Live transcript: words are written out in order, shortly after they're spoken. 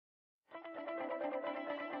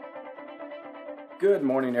Good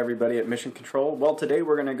morning, everybody at Mission Control. Well, today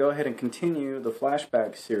we're going to go ahead and continue the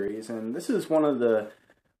flashback series, and this is one of the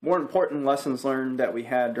more important lessons learned that we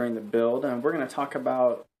had during the build, and we're going to talk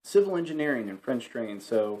about civil engineering and French drains.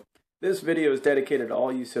 So this video is dedicated to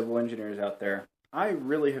all you civil engineers out there. I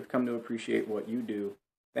really have come to appreciate what you do.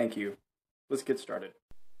 Thank you. Let's get started.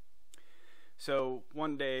 So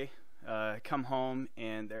one day, come home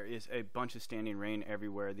and there is a bunch of standing rain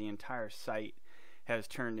everywhere. The entire site has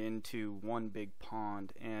turned into one big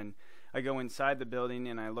pond, and I go inside the building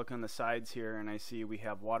and I look on the sides here and I see we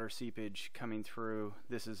have water seepage coming through.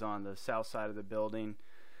 This is on the south side of the building,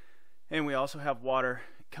 and we also have water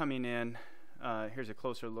coming in. Here's a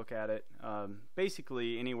closer look at it.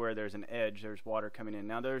 Basically anywhere there's an edge, there's water coming in.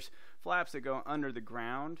 Now there's flaps that go under the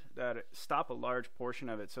ground that stop a large portion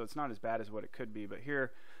of it, so it's not as bad as what it could be. But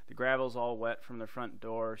here the gravel's all wet from the front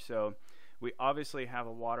door, so we obviously have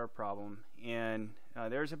a water problem, and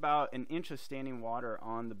there's about an inch of standing water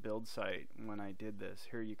on the build site when I did this.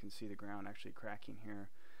 Here you can see the ground actually cracking here.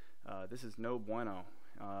 This is no bueno,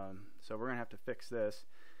 so we're gonna have to fix this.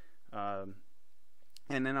 And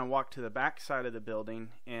then I walk to the back side of the building,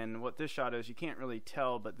 and what this shot is, you can't really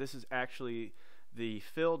tell, but this is actually the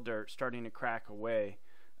fill dirt starting to crack away.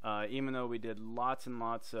 Even though we did lots and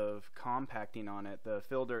lots of compacting on it, the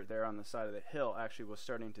fill dirt there on the side of the hill actually was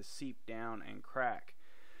starting to seep down and crack.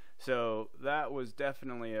 So that was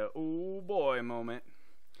definitely a oh boy moment.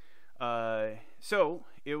 So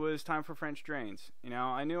it was time for French drains. You know,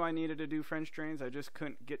 I knew I needed to do French drains, I just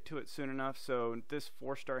couldn't get to it soon enough, so this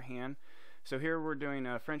forced our hand. So here we're doing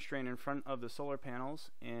a French drain in front of the solar panels,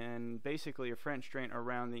 and basically a French drain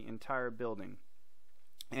around the entire building.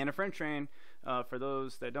 And a French drain, for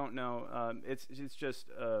those that don't know, it's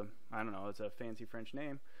just, I don't know, it's a fancy French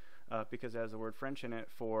name because it has the word French in it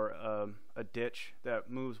for a ditch that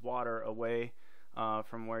moves water away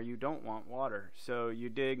from where you don't want water. So you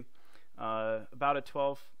dig about a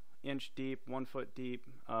 12-inch deep, 1 foot deep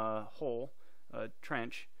hole,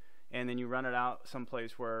 trench, and then you run it out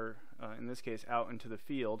someplace where, in this case, out into the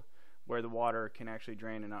field, where the water can actually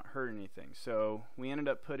drain and not hurt anything. So we ended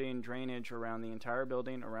up putting drainage around the entire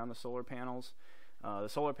building, around the solar panels. The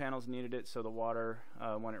solar panels needed it, so the water,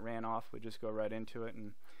 when it ran off, would just go right into it.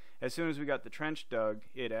 And as soon as we got the trench dug,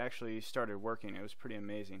 it actually started working. It was pretty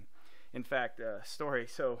amazing. In fact, story,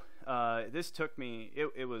 so this took me,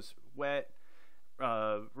 it was wet,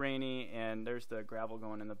 rainy, and there's the gravel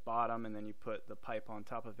going in the bottom, and then you put the pipe on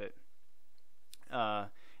top of it.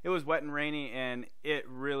 It was wet and rainy, and it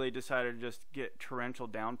really decided to just get torrential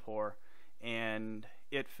downpour, and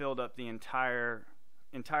it filled up the entire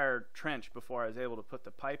trench before I was able to put the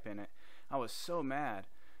pipe in it. I was so mad.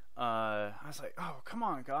 I was like, oh, come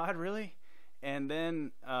on, God, really? And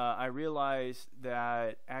then I realized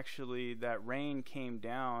that actually that rain came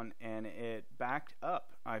down and it backed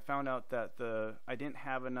up. I found out that I didn't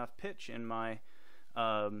have enough pitch in my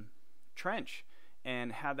trench.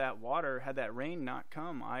 And had that rain not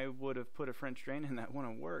come, I would have put a French drain in that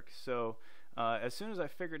wouldn't work. So as soon as I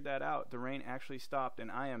figured that out, the rain actually stopped,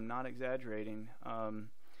 and I am not exaggerating.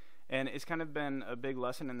 And it's kind of been a big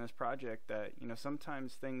lesson in this project that, you know,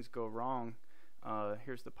 sometimes things go wrong.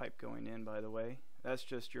 Here's the pipe going in, by the way. That's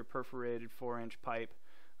just your perforated 4-inch pipe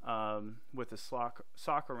with a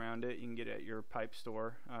sock around it. You can get it at your pipe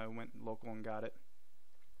store. I went local and got it.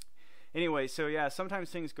 Anyway, so yeah, sometimes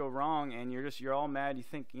things go wrong and you're all mad. You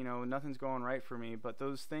think, you know, nothing's going right for me, but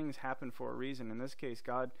those things happen for a reason. In this case,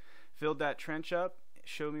 God filled that trench up,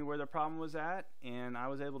 showed me where the problem was at, and I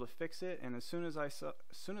was able to fix it. And as soon as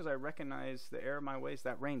I recognized the error of my ways,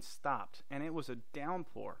 that rain stopped, and it was a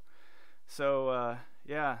downpour. So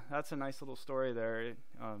yeah, that's a nice little story there.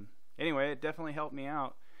 Anyway, it definitely helped me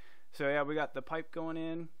out. So yeah, we got the pipe going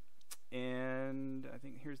in, and I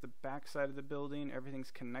think here's the back side of the building.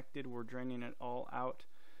 Everything's connected. We're draining it all out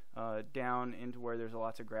down into where there's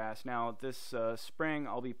lots of grass. Now this spring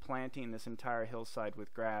I'll be planting this entire hillside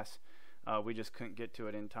with grass. We just couldn't get to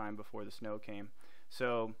it in time before the snow came.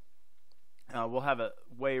 So we'll have it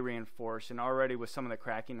way reinforced, and already with some of the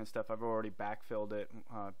cracking and stuff, I've already backfilled it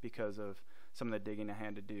because of some of the digging I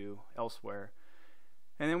had to do elsewhere.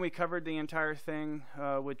 And then we covered the entire thing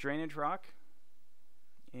with drainage rock,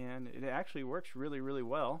 and it actually works really, really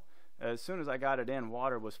well. As soon as I got it in,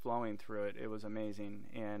 water was flowing through it. It was amazing,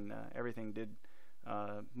 and everything did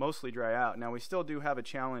mostly dry out. Now we still do have a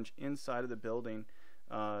challenge inside of the building,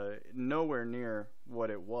 nowhere near what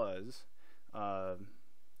it was,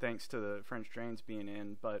 thanks to the French drains being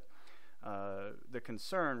in, but the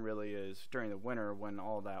concern really is during the winter when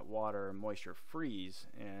all that water and moisture freeze,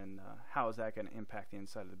 and how is that going to impact the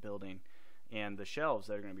inside of the building. and the shelves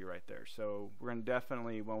that are going to be right there. So we're going to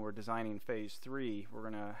definitely, when we're designing phase 3, we're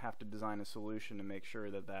going to have to design a solution to make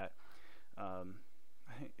sure that I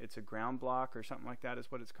think it's a ground block or something like that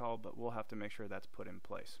is what it's called, but we'll have to make sure that's put in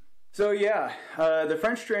place. So yeah, the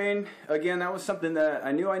French drain, again, that was something that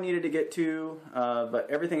I knew I needed to get to, but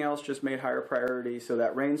everything else just made higher priority. So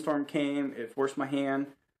that rainstorm came, it forced my hand.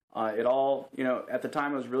 It all, at the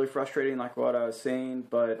time it was really frustrating, like what I was saying,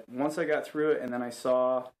 but once I got through it and then I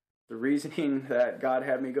saw the reasoning that God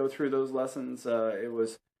had me go through those lessons, it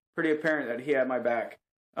was pretty apparent that He had my back.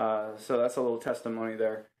 So that's a little testimony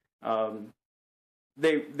there.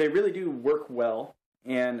 They really do work well.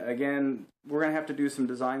 And again, we're going to have to do some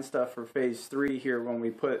design stuff for phase 3 here when we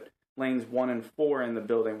put lanes 1 and 4 in the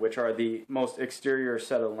building, which are the most exterior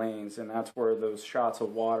set of lanes, and that's where those shots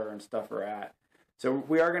of water and stuff are at. So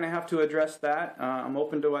we are going to have to address that. I'm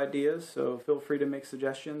open to ideas, so feel free to make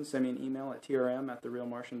suggestions. Send me an email at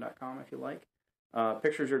trm@TheRealMartian.com if you like.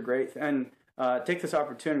 Pictures are great. And take this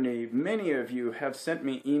opportunity. Many of you have sent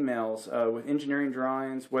me emails with engineering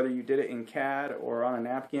drawings, whether you did it in CAD or on a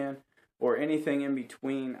napkin or anything in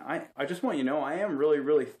between. I just want you to know I am really,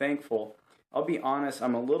 really thankful. I'll be honest,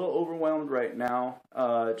 I'm a little overwhelmed right now,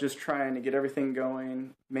 just trying to get everything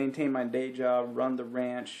going, maintain my day job, run the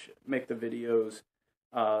ranch, make the videos,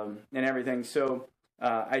 and everything. So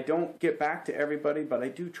I don't get back to everybody, but I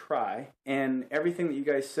do try. And everything that you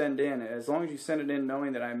guys send in, as long as you send it in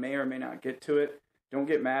knowing that I may or may not get to it, don't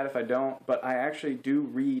get mad if I don't. But I actually do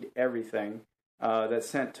read everything that's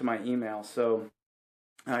sent to my email. So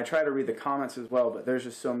I try to read the comments as well, but there's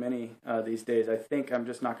just so many these days. I think I'm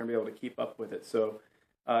just not going to be able to keep up with it. So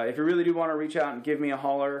if you really do want to reach out and give me a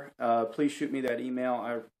holler, please shoot me that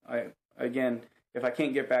email. Again, if I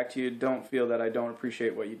can't get back to you, don't feel that I don't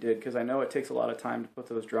appreciate what you did, because I know it takes a lot of time to put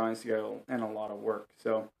those drawings together and a lot of work.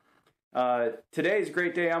 So today's a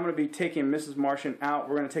great day. I'm going to be taking Mrs. Martian out.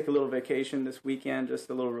 We're going to take a little vacation this weekend, just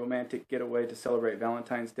a little romantic getaway to celebrate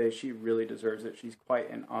Valentine's Day. She really deserves it. She's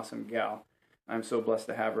quite an awesome gal. I'm so blessed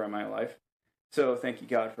to have her in my life. So thank you,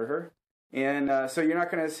 God, for her. And so you're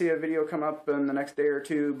not going to see a video come up in the next day or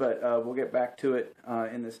two, but we'll get back to it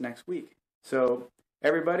in this next week. So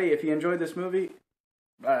everybody, if you enjoyed this movie,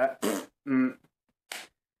 everyone,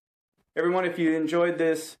 if you enjoyed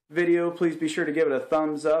this video, please be sure to give it a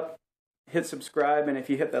thumbs up, hit subscribe, and if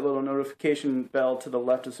you hit that little notification bell to the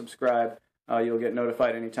left of subscribe, you'll get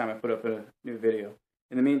notified anytime I put up a new video.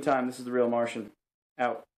 In the meantime, this is The Real Martian,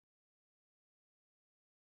 out.